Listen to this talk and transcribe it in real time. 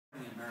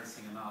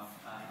embarrassing enough.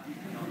 I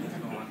don't need to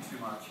go on too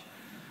much.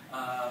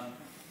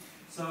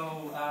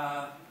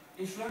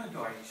 Ich lerne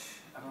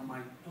Deutsch, aber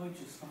mein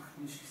Deutsch ist noch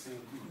nicht sehr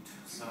gut.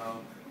 So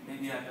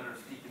maybe I better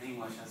speak in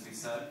English, as we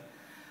said.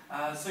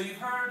 So you've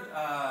heard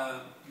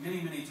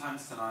many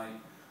times tonight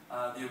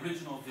the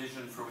original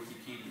vision for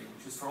Wikipedia,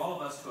 which is for all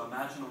of us to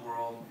imagine a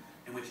world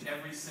in which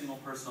every single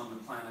person on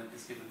the planet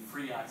is given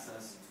free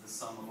access to the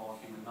sum of all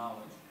human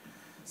knowledge.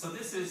 So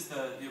this is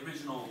the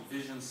original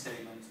vision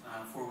statement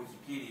for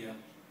Wikipedia.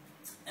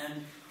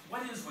 And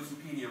what is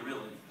Wikipedia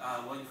really?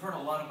 Well, you've heard a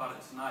lot about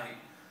it tonight,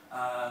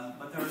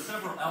 but there are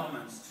several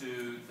elements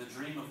to the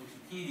dream of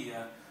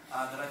Wikipedia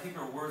that I think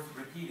are worth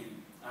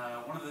repeating.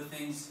 One of the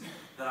things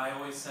that I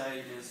always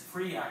say is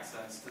free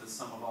access to the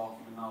sum of all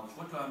human knowledge.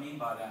 What do I mean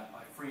by that,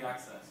 by free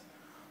access?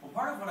 Well,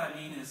 part of what I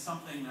mean is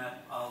something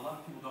that a lot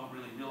of people don't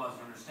really realize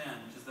or understand,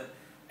 which is that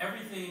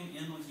everything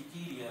in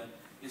Wikipedia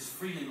is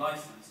freely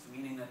licensed,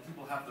 meaning that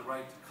people have the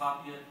right to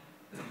copy it,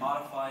 to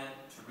modify it,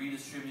 to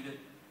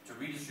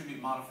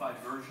redistribute modified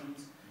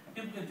versions. And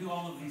people can do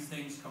all of these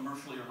things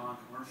commercially or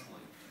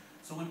non-commercially.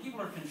 So when people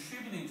are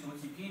contributing to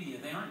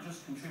Wikipedia, they aren't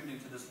just contributing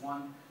to this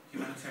one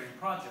humanitarian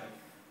project.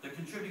 They're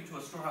contributing to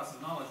a storehouse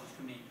of knowledge which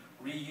can be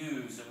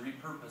reused and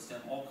repurposed in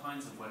all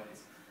kinds of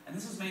ways. And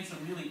this has made some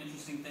really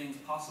interesting things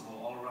possible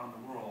all around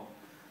the world.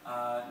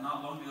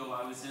 Not long ago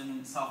I was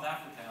in South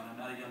Africa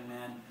and I met a young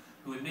man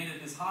who had made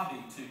it his hobby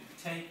to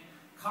take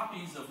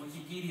copies of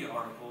Wikipedia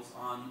articles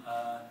on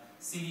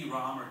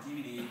CD-ROM or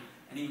DVD,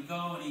 and he would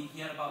go and he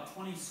had about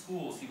 20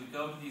 schools. He would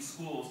go to these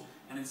schools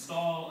and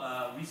install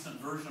a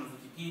recent version of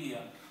Wikipedia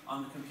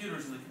on the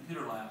computers in the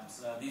computer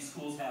labs. These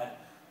schools had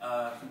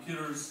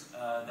computers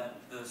that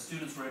the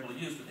students were able to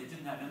use, but they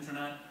didn't have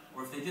internet,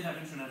 or if they did have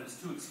internet, it was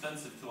too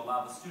expensive to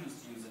allow the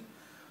students to use it.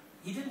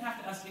 He didn't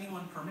have to ask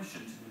anyone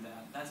permission to do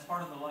that. That's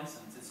part of the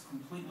license. It's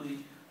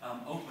completely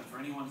open for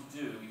anyone to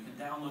do. You can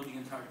download the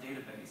entire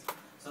database.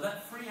 So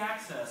that free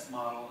access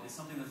model is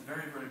something that's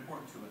very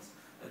important to us.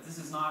 That this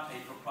is not a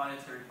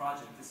proprietary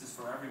project. This is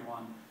for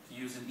everyone to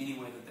use in any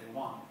way that they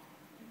want.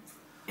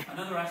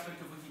 Another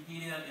aspect of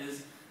Wikipedia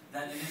is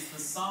that it is the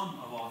sum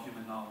of all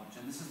human knowledge,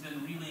 and this has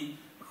been really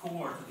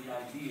core to the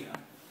idea.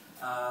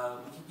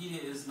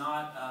 Wikipedia is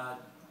not a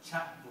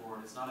chat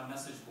board, it's not a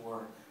message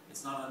board,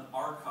 it's not an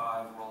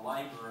archive or a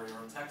library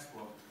or a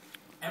textbook.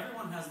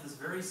 Everyone has this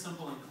very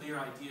simple and clear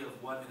idea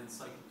of what an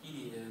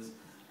encyclopedia is,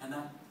 and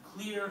that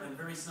clear and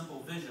very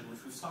simple vision, which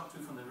we've stuck to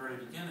from the very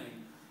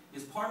beginning,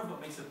 is part of what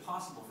makes it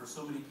possible for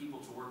so many people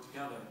to work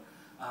together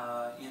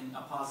in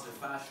a positive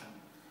fashion.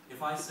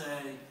 If I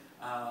say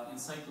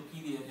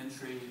encyclopedia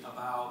entry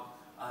about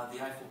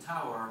the Eiffel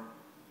Tower,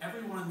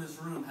 everyone in this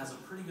room has a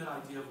pretty good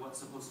idea of what's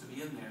supposed to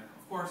be in there.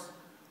 Of course,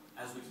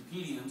 as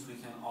Wikipedians, we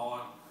can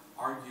all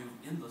argue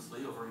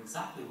endlessly over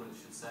exactly what it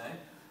should say,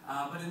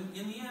 but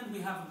in the end,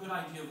 we have a good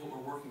idea of what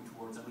we're working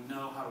towards, and we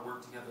know how to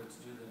work together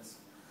to do this.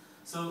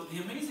 So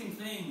the amazing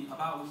thing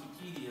about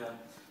Wikipedia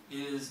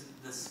is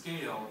the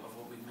scale of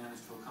what we've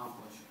managed to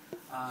accomplish.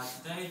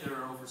 Today there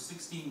are over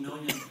 16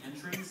 million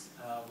entries.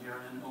 We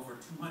are in over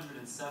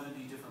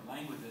 270 different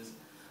languages.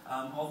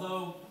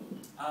 Although,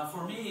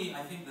 for me,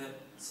 I think that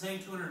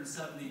saying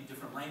 270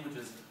 different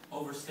languages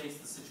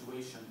overstates the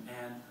situation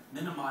and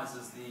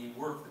minimizes the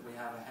work that we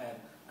have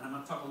ahead. And I'm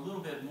going to talk a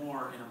little bit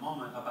more in a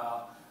moment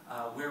about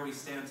where we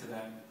stand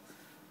today.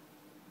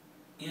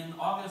 In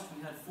August,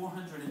 we had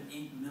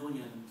 408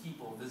 million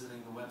people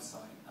visiting the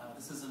website.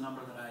 This is a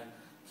number that I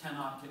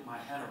cannot get my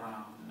head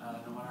around,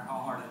 no matter how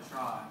hard I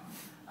try.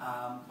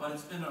 But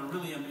it's been a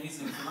really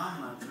amazing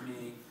phenomenon for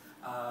me.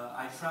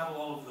 I travel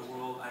all over the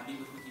world. I meet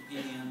with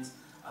Wikipedians.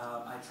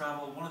 I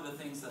travel. One of the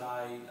things that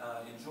I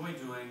enjoy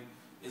doing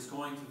is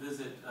going to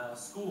visit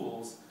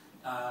schools,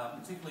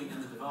 particularly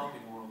in the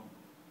developing world.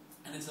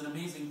 And it's an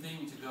amazing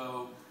thing to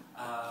go.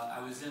 I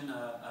was in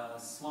a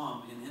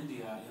slum in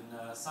India, in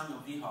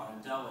Sangam Vihar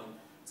in Delhi.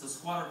 It's a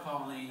squatter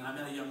colony, and I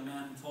met a young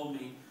man who told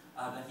me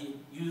that he had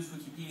used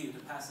Wikipedia to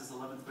pass his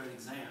 11th grade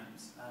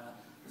exams.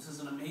 This is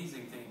an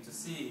amazing thing to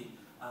see,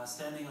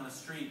 standing on a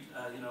street,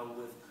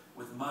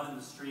 with mud in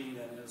the street,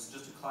 and it was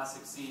just a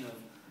classic scene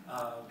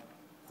of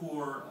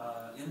poor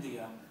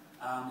India.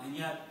 And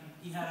yet,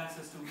 he had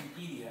access to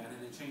Wikipedia, and it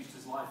had changed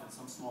his life in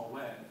some small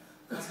way.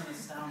 That's an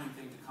astounding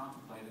thing to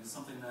contemplate. It's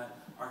something that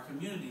our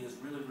community is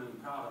really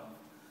proud of.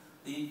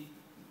 The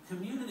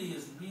community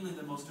is really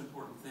the most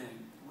important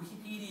thing.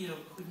 Wikipedia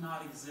could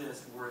not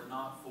exist were it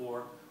not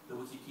for the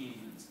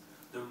Wikipedians,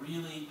 the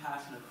really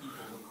passionate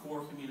people, the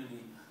core community,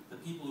 the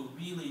people who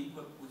really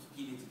put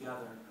Wikipedia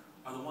together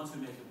are the ones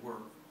who make it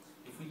work.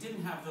 If we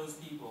didn't have those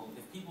people,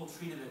 if people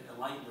treated it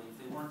lightly,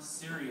 if they weren't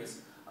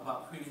serious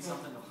about creating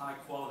something of high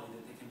quality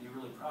that they can be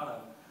really proud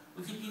of,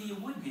 Wikipedia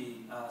would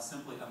be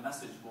simply a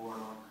message board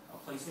or a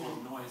place full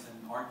of noise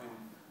and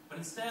arguing. But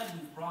instead,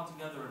 we've brought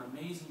together an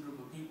amazing group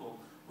of people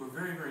who are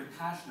very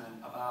passionate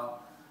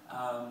about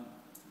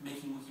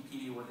making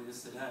Wikipedia what it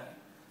is today.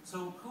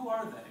 So who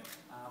are they?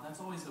 That's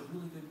always a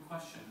really good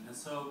question. And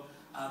so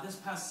this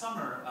past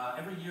summer,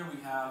 every year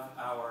we have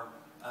our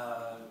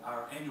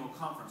annual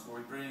conference where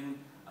we bring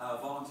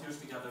volunteers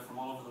together from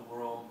all over the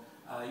world.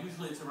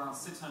 Usually it's around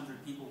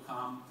 600 people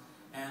come.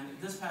 And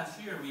this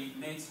past year we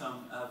made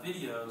some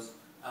videos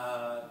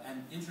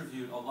and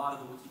interviewed a lot of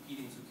the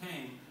Wikipedians who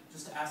came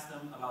just to ask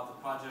them about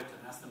the project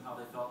and ask them how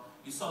they felt.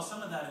 You saw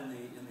some of that in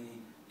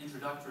the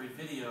introductory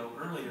video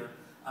earlier,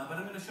 but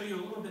I'm going to show you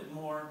a little bit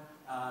more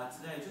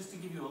today just to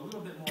give you a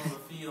little bit more of a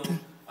feel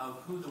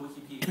of who the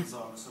Wikipedians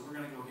are. So we're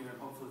going to go here and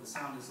hopefully the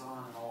sound is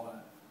on and all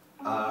that.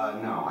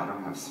 No, I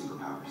don't have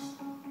superpowers.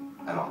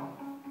 At all.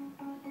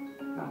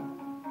 No.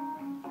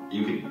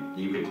 You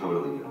could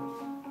totally do it.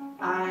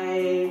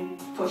 I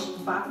pushed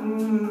the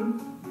button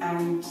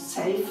and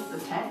saved the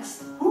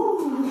text.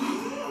 Ooh.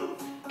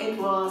 It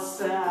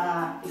was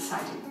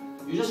exciting.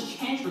 You just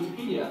changed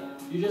Wikipedia.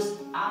 You just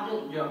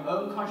added your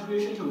own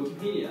contribution to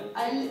Wikipedia.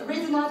 I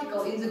read an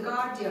article in The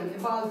Guardian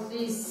about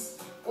this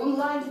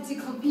online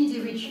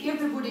encyclopedia which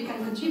everybody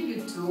can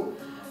contribute to.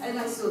 And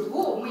I thought,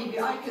 whoa, maybe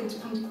I can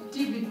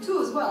contribute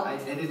too as well. I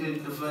edited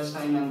it the first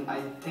time and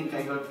I think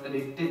I got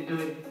addicted to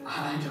it.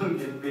 I don't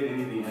get paid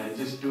anything. I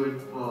just do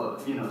it for,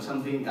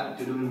 something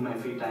to do in my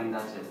free time,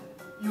 that's it.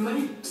 You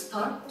might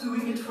start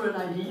doing it for an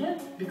idea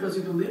because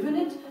you believe in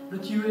it,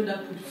 but you end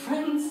up with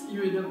friends,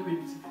 you end up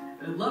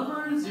with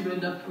lovers, you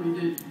end up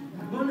with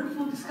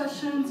wonderful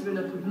discussions, you end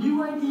up with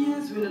new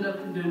ideas, you end up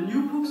with the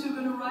new books you're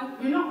going to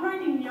write. You're not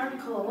writing the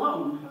article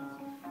alone.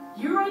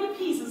 You write a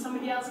piece and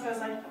somebody else goes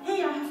like,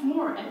 hey, I have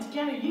more, and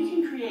together you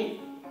can create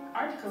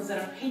articles that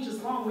are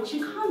pages long, which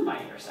you can't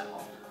by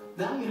yourself.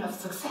 Then you have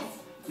success.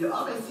 You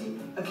always see,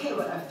 okay,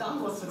 what I've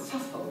done was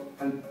successful,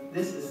 and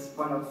this is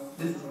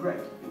great,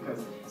 because,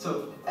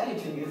 so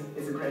editing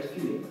is a great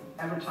feeling,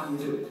 every time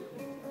you do it.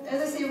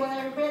 As I say, when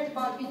I read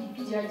about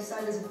Wikipedia, I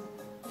decided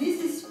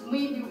this is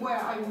maybe where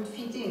I would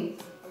fit in,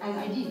 and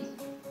I did.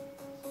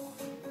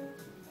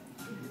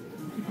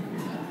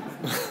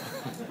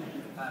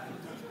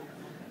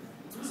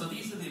 So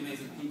these are the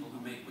amazing people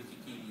who make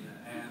Wikipedia,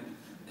 and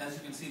as you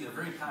can see, they're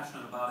very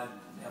passionate about it.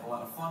 They have a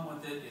lot of fun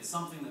with it. It's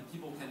something that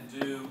people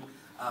can do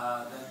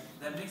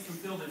that makes them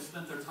feel they've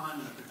spent their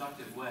time in a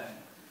productive way.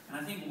 And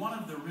I think one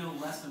of the real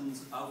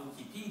lessons of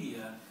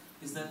Wikipedia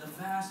is that the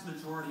vast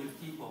majority of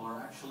people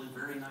are actually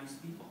very nice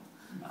people.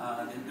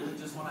 They really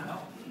just want to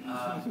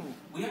help.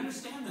 We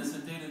understand this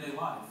in day-to-day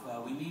life.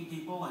 We meet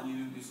people and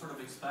you sort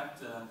of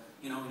expect,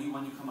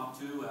 anyone you come up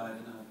to in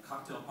a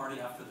cocktail party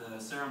after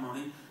the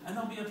ceremony, and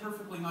they'll be a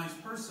perfectly nice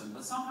person.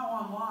 But somehow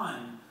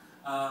online,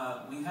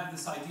 we have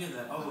this idea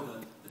that,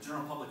 the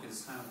general public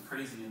is kind of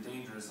crazy and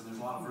dangerous and there's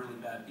a lot of really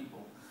bad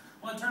people.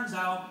 Well, it turns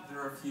out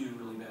there are a few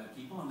really bad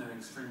people and they're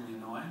extremely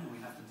annoying and we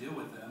have to deal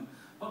with them.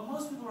 But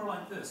most people are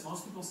like this.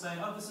 Most people say,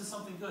 oh, this is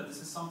something good.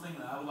 This is something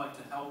that I would like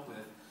to help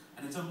with.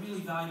 And it's a really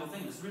valuable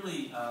thing. It's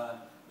really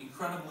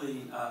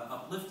incredibly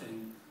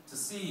uplifting to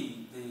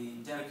see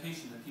the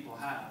dedication that people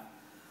have.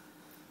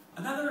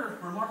 Another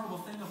remarkable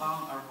thing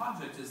about our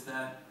project is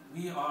that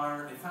we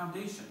are a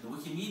foundation. The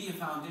Wikimedia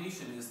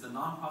Foundation is the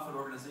nonprofit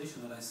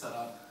organization that I set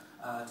up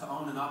to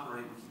own and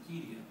operate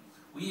Wikipedia.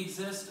 We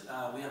exist,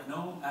 we have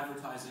no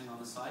advertising on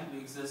the site. We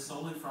exist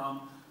solely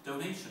from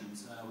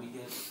donations. We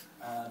get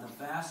the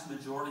vast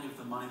majority of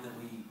the money that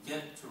we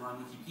get to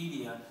run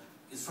Wikipedia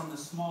is from the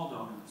small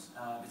donors.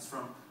 It's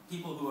from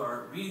people who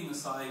are reading the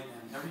site,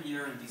 and every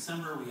year in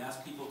December we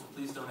ask people to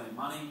please donate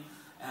money.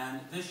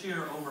 And this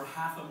year over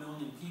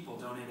 500,000 people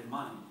donated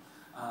money.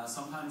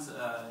 Sometimes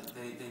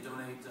they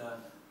donate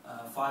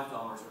 $5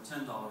 or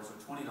 $10 or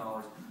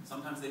 $20.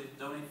 Sometimes they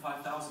donate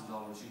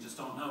 $5,000. You just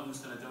don't know who's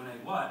going to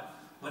donate what.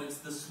 But it's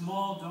the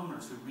small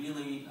donors who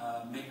really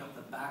make up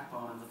the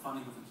backbone of the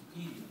funding of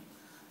Wikipedia.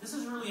 This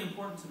is really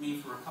important to me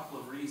for a couple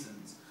of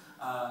reasons.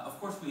 Of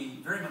course, we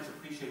very much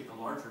appreciate the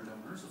larger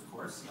donors, of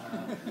course.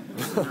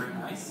 This is very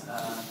nice.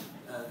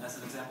 As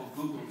an example,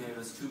 Google gave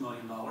us $2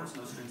 million, no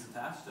strings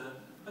attached.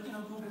 But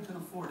Google can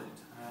afford it.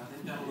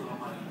 They've got a little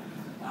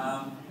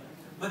money.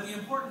 But the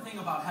important thing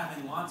about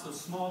having lots of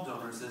small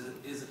donors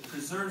is it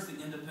preserves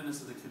the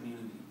independence of the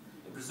community.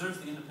 It preserves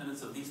the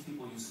independence of these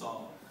people you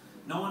saw.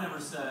 No one ever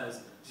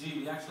says, gee,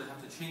 we actually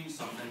have to change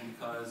something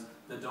because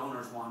the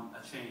donors want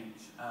a change.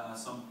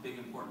 Some big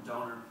important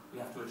donor, we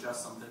have to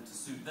adjust something to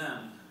suit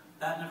them.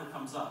 That never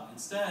comes up.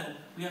 Instead,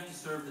 we have to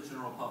serve the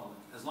general public.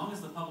 As long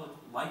as the public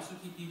likes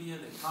Wikipedia,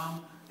 they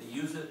come, they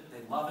use it,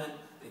 they love it,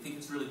 they think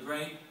it's really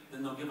great,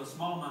 then they'll give a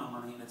small amount of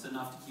money and it's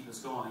enough to keep us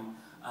going.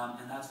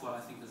 And that's what I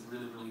think is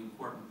really, really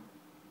important.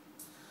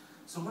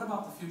 So what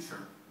about the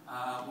future?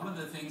 One of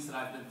the things that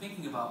I've been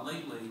thinking about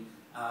lately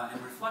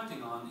and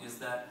reflecting on is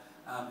that,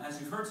 as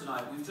you've heard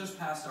tonight, we've just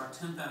passed our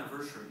 10th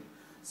anniversary.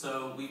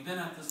 So we've been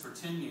at this for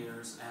 10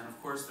 years, and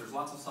of course there's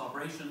lots of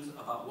celebrations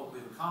about what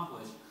we've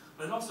accomplished,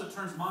 but it also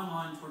turns my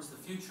mind towards the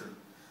future.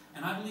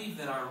 And I believe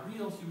that our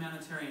real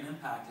humanitarian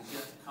impact is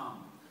yet to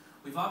come.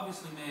 We've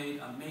obviously made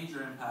a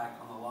major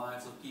impact on the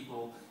lives of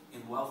people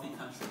in wealthy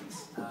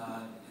countries,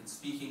 in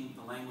speaking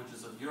the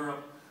languages of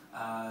Europe,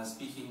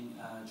 speaking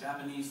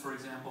Japanese, for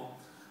example.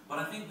 But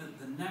I think that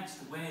the next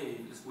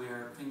wave is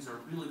where things are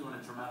really going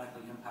to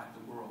dramatically impact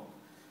the world.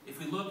 If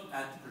we look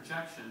at the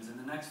projections, in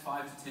the next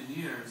 5 to 10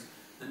 years,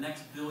 the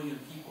next billion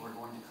people are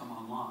going to come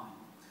online.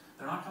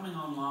 They're not coming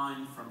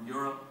online from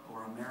Europe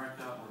or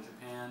America or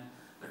Japan.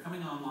 They're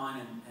coming online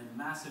in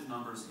massive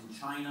numbers in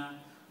China,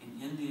 in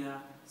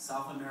India,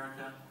 South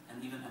America,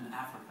 and even in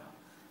Africa.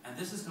 And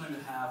this is going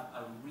to have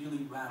a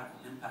really radical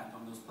impact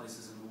on those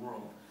places in the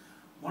world.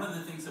 One of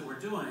the things that we're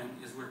doing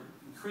is we're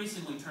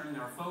increasingly turning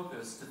our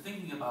focus to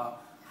thinking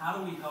about how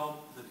do we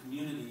help the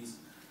communities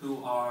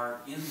who are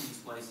in these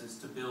places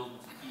to build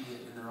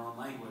Wikipedia in their own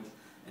language.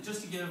 And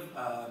just to give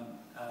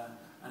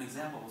an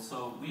example,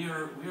 so we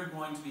are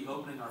going to be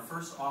opening our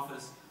first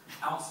office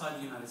outside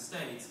the United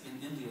States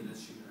in India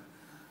this year.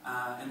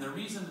 And the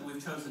reason that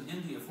we've chosen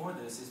India for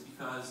this is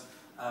because,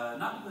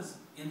 not because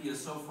India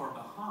is so far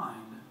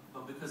behind,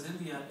 but because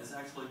India is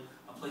actually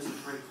a place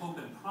of great hope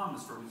and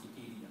promise for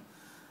Wikipedia.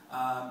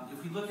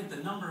 If we look at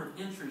the number of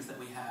entries that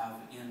we have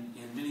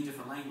in many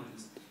different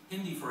languages,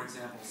 Hindi, for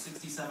example,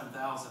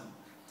 67,000,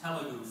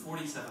 Telugu,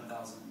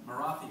 47,000,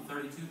 Marathi,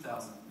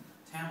 32,000,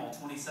 Tamil,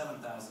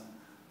 27,000,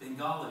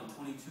 Bengali,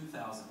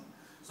 22,000.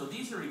 So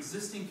these are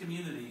existing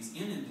communities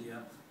in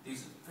India,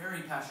 these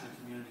very passionate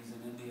communities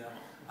in India.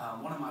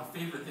 One of my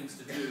favorite things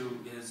to do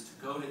is to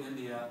go to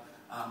India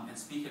and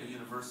speak at a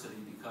university,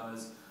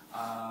 because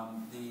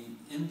the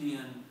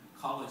Indian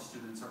college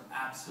students are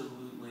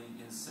absolutely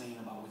insane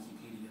about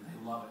Wikipedia.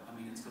 They love it. I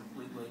mean, it's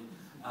completely,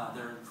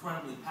 they're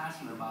incredibly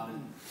passionate about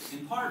it,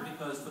 in part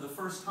because for the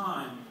first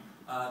time,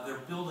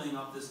 they're building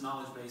up this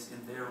knowledge base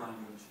in their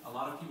language. A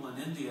lot of people in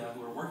India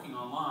who are working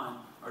online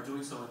are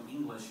doing so in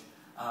English,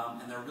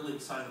 and they're really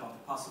excited about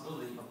the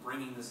possibility of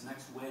bringing this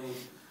next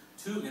wave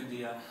to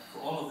India for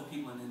all of the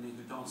people in India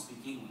who don't speak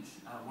English.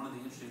 One of the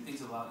interesting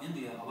things about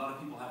India, a lot of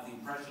people have the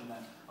impression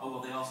that, oh, well,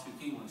 they all speak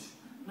English.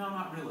 No,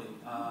 not really.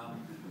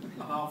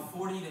 About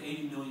 40 to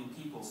 80 million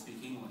people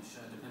speak English,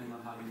 depending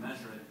on how you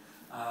measure it.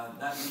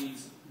 That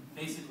leaves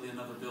basically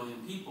another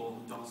billion people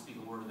who don't speak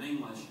a word of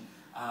English,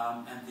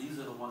 and these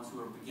are the ones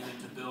who are beginning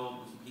to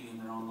build Wikipedia in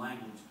their own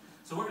language.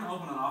 So we're going to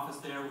open an office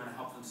there. We're going to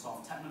help them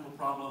solve technical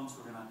problems.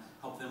 We're going to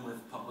help them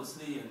with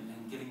publicity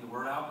and getting the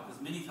word out,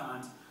 because many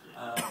times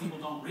people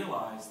don't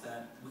realize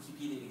that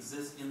Wikipedia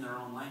exists in their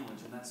own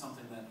language, and that's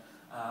something that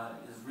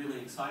is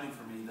really exciting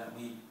for me, that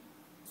we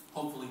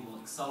hopefully will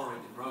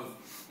accelerate the growth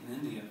in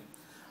India.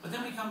 But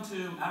then we come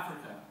to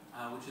Africa,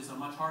 which is a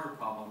much harder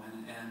problem,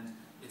 and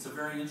it's a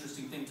very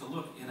interesting thing to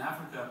look. In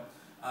Africa,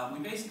 we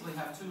basically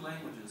have two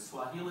languages,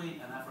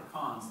 Swahili and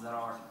Afrikaans, that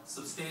are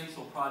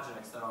substantial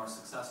projects that are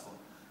successful.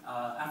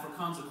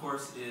 Afrikaans, of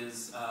course,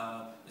 is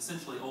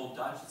essentially Old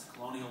Dutch. It's a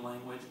colonial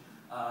language.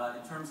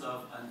 In terms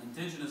of an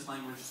indigenous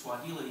language,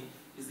 Swahili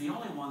is the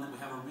only one that we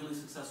have a really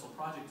successful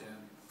project in.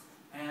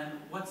 And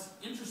what's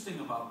interesting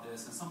about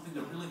this, and something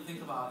to really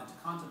think about and to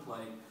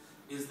contemplate,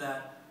 is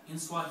that in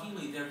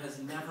Swahili there has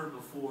never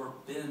before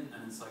been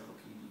an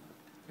encyclopedia,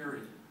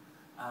 period.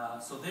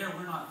 So there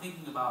we're not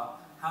thinking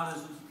about how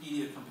does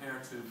Wikipedia compare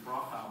to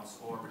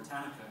Brockhaus or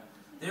Britannica.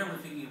 There we're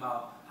thinking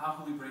about how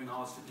can we bring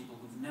knowledge to people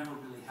who've never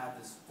really had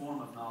this form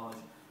of knowledge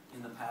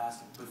in the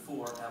past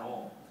before at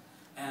all.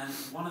 And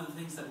one of the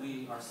things that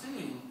we are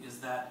seeing is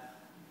that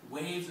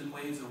waves and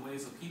waves and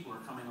waves of people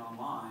are coming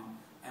online,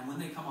 and when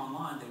they come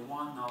online, they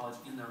want knowledge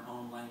in their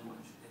own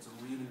language. It's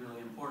really,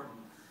 really important.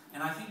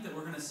 And I think that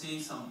we're going to see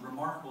some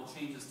remarkable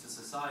changes to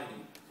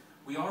society.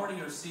 We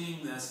already are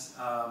seeing this,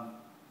 I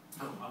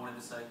wanted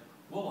to say,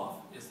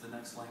 Wolof is the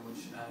next language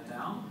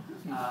down.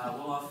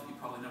 Wolof, you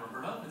probably never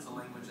heard of. It's a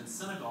language in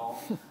Senegal.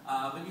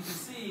 But you can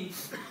see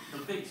the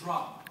big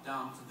drop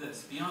down to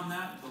this. Beyond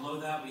that, below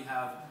that, we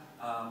have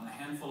a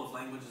handful of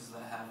languages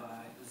that have,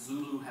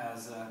 Zulu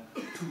has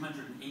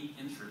 208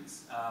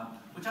 entries,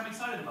 which I'm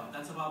excited about.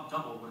 That's about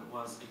double what it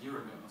was a year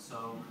ago.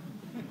 So,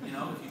 you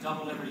know, if you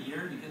double every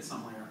year, you get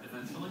somewhere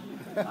eventually.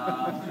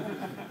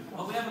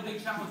 But we have a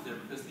big challenge there,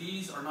 because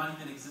these are not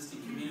even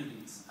existing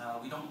communities.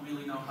 We don't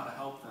really know how to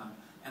help them.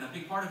 And a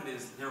big part of it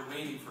is they're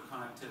waiting for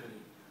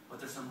connectivity. But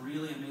there's some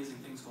really amazing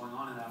things going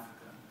on in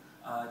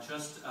Africa.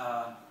 Just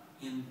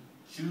in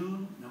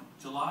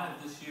July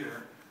of this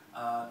year,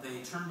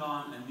 they turned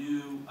on a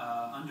new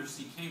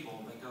undersea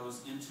cable that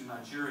goes into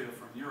Nigeria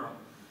from Europe.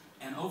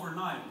 And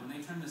overnight, when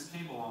they turned this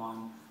cable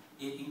on,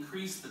 it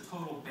increased the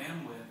total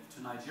bandwidth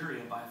to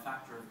Nigeria by a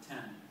factor of 10.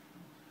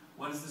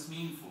 What does this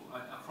mean for,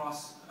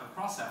 across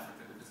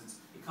Africa? Because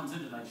it comes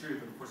into Nigeria,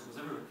 but of course it goes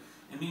everywhere.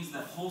 It means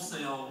that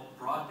wholesale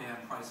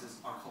broadband prices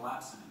are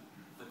collapsing.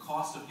 The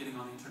cost of getting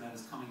on the internet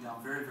is coming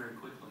down very, very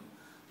quickly.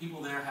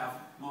 People there have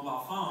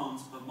mobile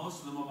phones, but most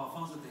of the mobile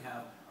phones that they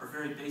have are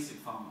very basic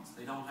phones.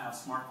 They don't have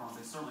smartphones.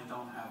 They certainly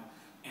don't have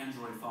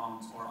Android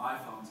phones or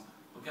iPhones.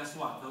 But guess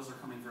what? Those are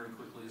coming very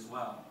quickly as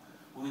well.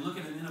 When we look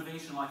at an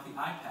innovation like the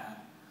iPad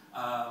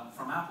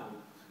from Apple,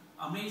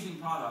 amazing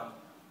product,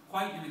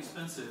 quite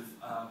inexpensive,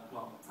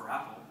 well, for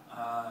Apple,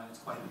 it's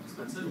quite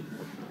inexpensive.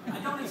 I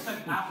don't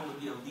expect Apple to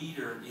be a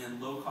leader in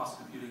low-cost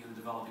computing in the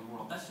developing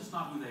world. That's just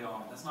not who they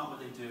are. That's not what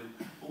they do.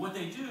 But what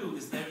they do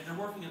is they're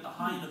working at the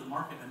high end of the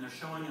market, and they're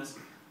showing us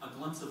a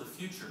glimpse of the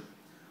future.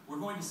 We're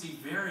going to see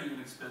very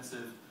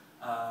inexpensive,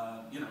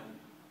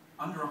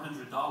 under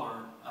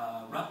 $100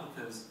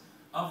 replicas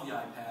of the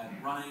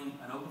iPad running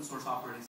an open source operating system.